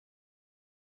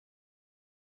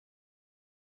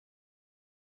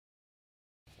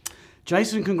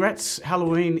Jason, congrats.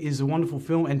 Halloween is a wonderful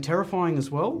film and terrifying as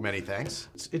well. Many thanks.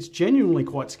 It's genuinely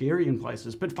quite scary in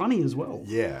places, but funny as well.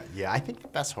 Yeah. I think the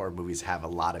best horror movies have a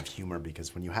lot of humor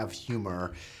because when you have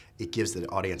humor, it gives the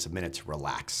audience a minute to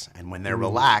relax. And when they're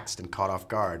relaxed and caught off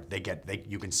guard,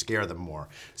 you can scare them more.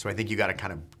 So I think you got to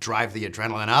kind of drive the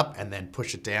adrenaline up and then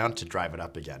push it down to drive it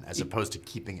up again, as opposed to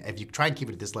if you try and keep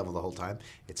it at this level the whole time,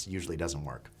 it usually doesnn't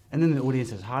work. And then the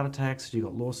audience has heart attacks, you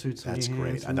got lawsuits on your hands. That's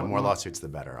great. And the more lawsuits, the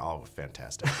better. Oh,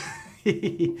 fantastic.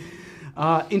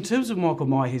 In terms of Michael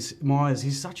Myers,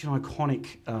 he's such an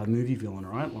iconic movie villain,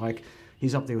 right? Like,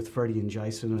 he's up there with Freddy and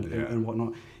Jason and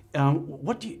whatnot.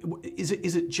 Is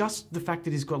it just the fact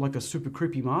that he's got like a super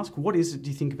creepy mask? What is it, do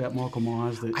you think, about Michael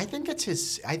Myers that... I think it's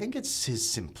his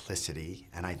simplicity,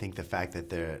 and I think the fact that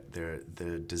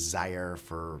the desire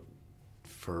for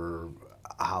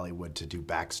Hollywood to do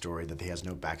backstory, that he has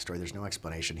no backstory, there's no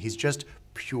explanation. He's just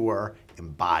pure,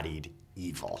 embodied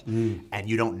evil. And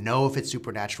you don't know if it's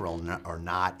supernatural or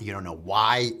not. You don't know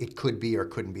why it could be or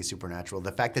couldn't be supernatural.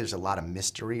 The fact that there's a lot of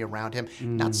mystery around him,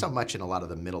 not so much in a lot of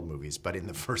the middle movies, but in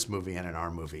the first movie and in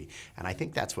our movie. And I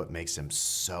think that's what makes him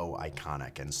so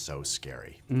iconic and so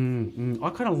scary. I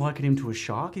kind of liken him to a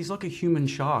shark. He's like a human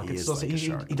shark. He is like a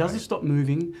shark, he doesn't stop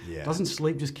moving, Yeah. doesn't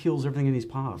sleep, just kills everything in his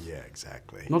path. Yeah,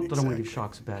 exactly. Not that I want to give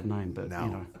sharks a bad name, but No,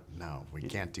 you know. no, we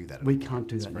can't do that We anymore. can't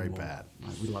do that anymore. anymore. It's very bad. No,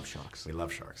 we love sharks. We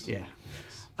love sharks. Yeah.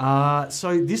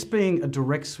 So this being a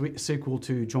direct sequel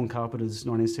to John Carpenter's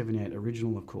 1978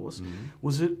 original, of course,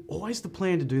 was it always the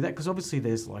plan to do that? Because obviously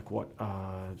there's like,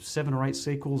 7 or 8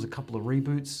 sequels, a couple of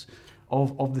reboots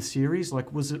of the series.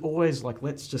 Like, was it always like,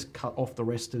 let's just cut off the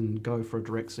rest and go for a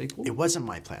direct sequel? It wasn't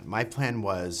my plan. My plan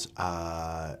was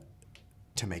to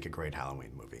make a great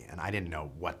Halloween movie, and I didn't know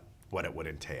what it would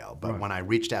entail. But when I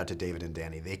reached out to David and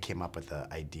Danny, they came up with the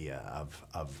idea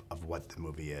of what the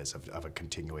movie is, of a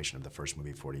continuation of the first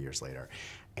movie 40 years later.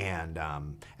 And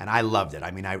I loved it.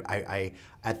 I mean, I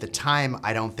at the time,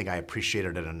 I don't think I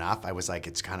appreciated it enough. I was like,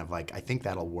 it's kind of like, I think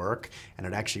that'll work. And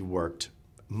it actually worked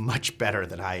much better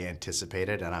than I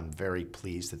anticipated, and I'm very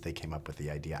pleased that they came up with the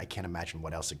idea. I can't imagine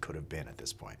what else it could have been at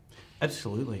this point.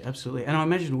 Absolutely, absolutely. And I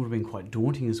imagine it would have been quite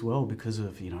daunting as well because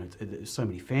of, so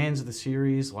many fans of the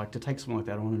series. Like, to take something like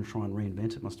that on and try and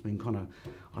reinvent it must have been kind of,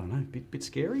 I don't know, bit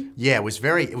scary? Yeah, it was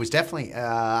definitely,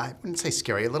 I wouldn't say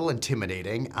scary, a little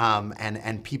intimidating.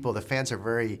 And people, the fans are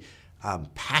very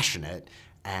passionate,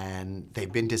 and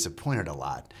they've been disappointed a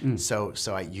lot. So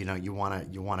you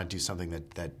want to do something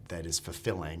that is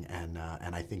fulfilling, and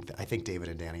I think David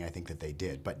and Danny, I think that they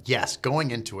did. But yes,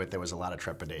 going into it, there was a lot of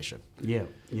trepidation. Yeah.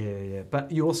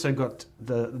 But you also got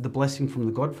the blessing from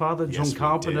the Godfather. Yes, John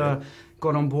Carpenter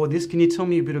got on board this. Can you tell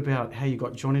me a bit about how you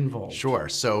got John involved? Sure.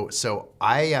 So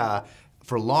I.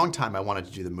 For a long time, I wanted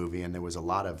to do the movie, and there was a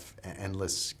lot of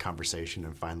endless conversation,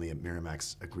 and finally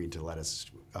Miramax agreed to let us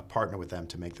partner with them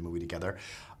to make the movie together.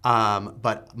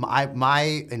 But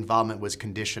my involvement was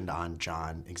conditioned on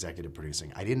John executive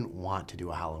producing. I didn't want to do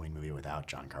a Halloween movie without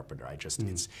John Carpenter.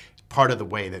 It's part of the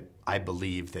way that I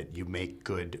believe that you make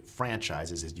good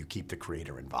franchises is you keep the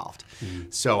creator involved.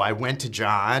 So I went to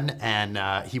John,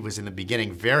 and he was in the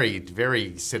beginning very,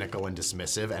 very cynical and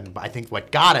dismissive, and I think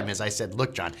what got him is I said,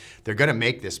 look, John, they're going to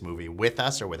make this movie with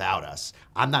us or without us.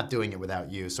 I'm not doing it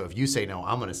without you, so if you say no,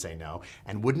 I'm going to say no.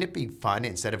 And wouldn't it be fun,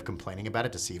 instead of complaining about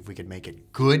it, to see if we could make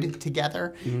it good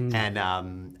together? And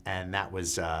that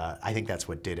was, I think that's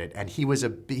what did it. And he was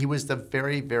the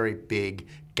very, very big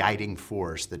guiding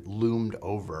force that loomed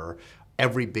over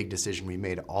every big decision we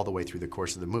made all the way through the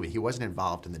course of the movie. He wasn't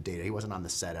involved in the data. He wasn't on the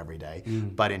set every day.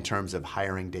 But in terms of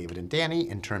hiring David and Danny,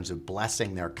 in terms of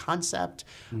blessing their concept,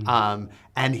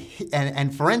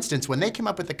 and for instance, when they came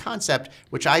up with the concept,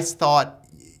 which I thought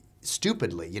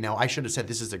stupidly, I should have said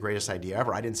this is the greatest idea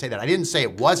ever. I didn't say that. I didn't say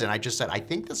it wasn't. I just said I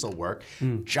think this will work.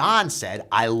 John said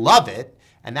I love it.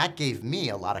 And that gave me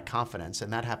a lot of confidence,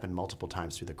 and that happened multiple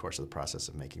times through the course of the process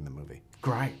of making the movie.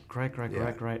 Great.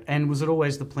 And was it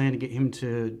always the plan to get him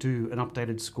to do an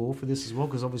updated score for this as well?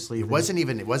 Because obviously it wasn't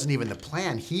even the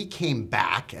plan. He came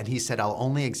back and he said, "I'll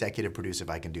only executive produce if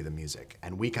I can do the music."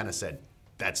 And we kind of said,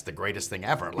 "That's the greatest thing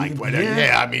ever!" Like,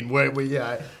 I mean,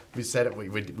 we said it.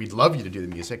 We'd love you to do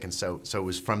the music, and so it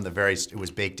was it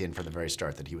was baked in from the very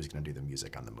start that he was going to do the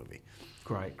music on the movie.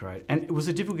 Great. And was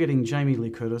it difficult getting Jamie Lee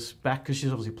Curtis back? Because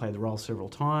she's obviously played the role several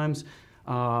times.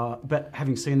 But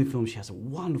having seen the film, she has a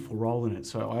wonderful role in it.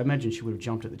 So I imagine she would have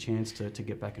jumped at the chance to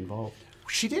get back involved.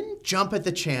 She didn't jump at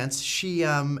the chance. She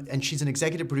and she's an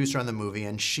executive producer on the movie.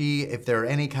 And if there are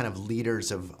any kind of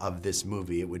leaders of this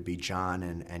movie, it would be John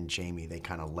and Jamie. They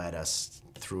kind of led us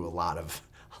through a lot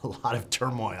of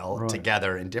turmoil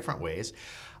together in different ways.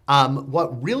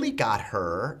 What really got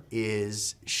her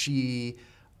is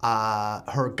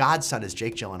her godson is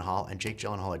Jake Gyllenhaal, and Jake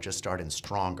Gyllenhaal had just starred in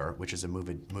Stronger, which is a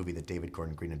movie that David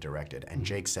Gordon Green had directed. And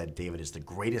Jake said David is the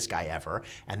greatest guy ever,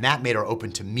 and that made her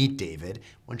open to meet David.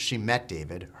 When she met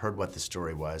David, heard what the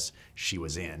story was, she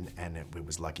was in, and it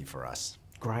was lucky for us.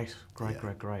 Great.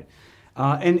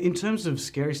 And in terms of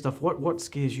scary stuff, what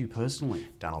scares you personally?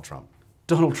 Donald Trump.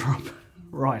 Donald Trump,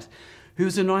 right.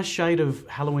 Who's a nice shade of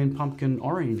Halloween pumpkin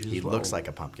orange as He well. looks like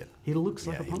a pumpkin. He looks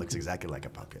like a pumpkin. He looks exactly like a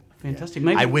pumpkin. Fantastic. Yeah.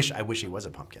 Maybe I wish he was a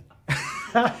pumpkin.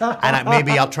 And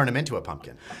maybe I'll turn him into a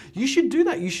pumpkin. you should do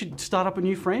that. You should start up a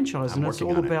new franchise, and it's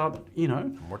working all on it. about,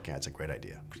 I'm working on it. It's a great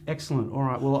idea. Excellent. All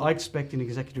right. Well, I expect an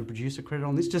executive producer credit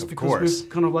on this, just Of because course. we've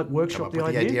kind of like Come workshopped up the with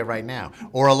idea. the idea right now.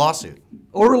 Or a lawsuit.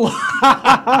 Or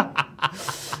a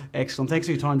Excellent. Thanks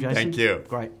for your time, Jason. Thank you.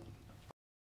 Great.